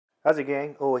How's it,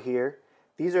 gang? Oh, here.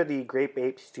 These are the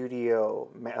GreatApeStudio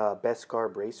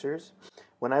Beskar bracers.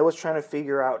 When I was trying to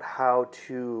figure out how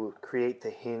to create the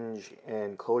hinge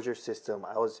and closure system,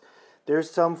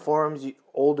 there's some forums,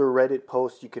 older Reddit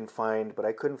posts you can find, but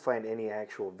I couldn't find any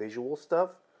actual visual stuff.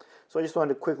 So I just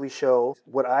wanted to quickly show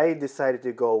what I decided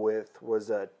to go with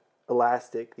was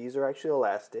elastic. These are actually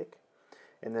elastic,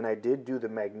 and then I did do the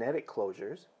magnetic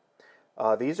closures.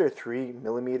 These are 3mm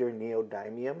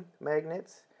neodymium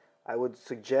magnets. I would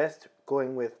suggest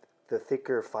going with the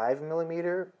thicker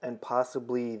 5mm and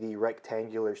possibly the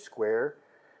rectangular square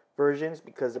versions,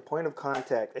 because the point of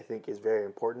contact, I think, is very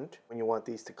important when you want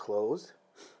these to close,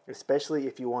 especially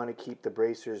if you want to keep the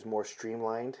bracers more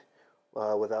streamlined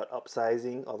without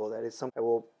upsizing, although that is something I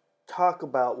will talk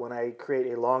about when I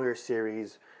create a longer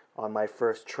series on my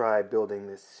first try building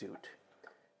this suit.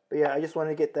 But yeah, I just wanted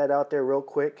to get that out there real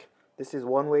quick. This is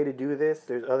one way to do this.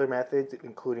 There's other methods,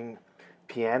 including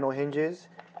piano hinges,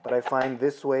 but I find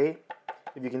this way,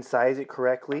 if you can size it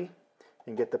correctly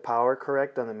and get the power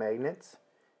correct on the magnets,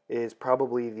 is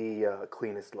probably the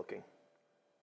cleanest looking.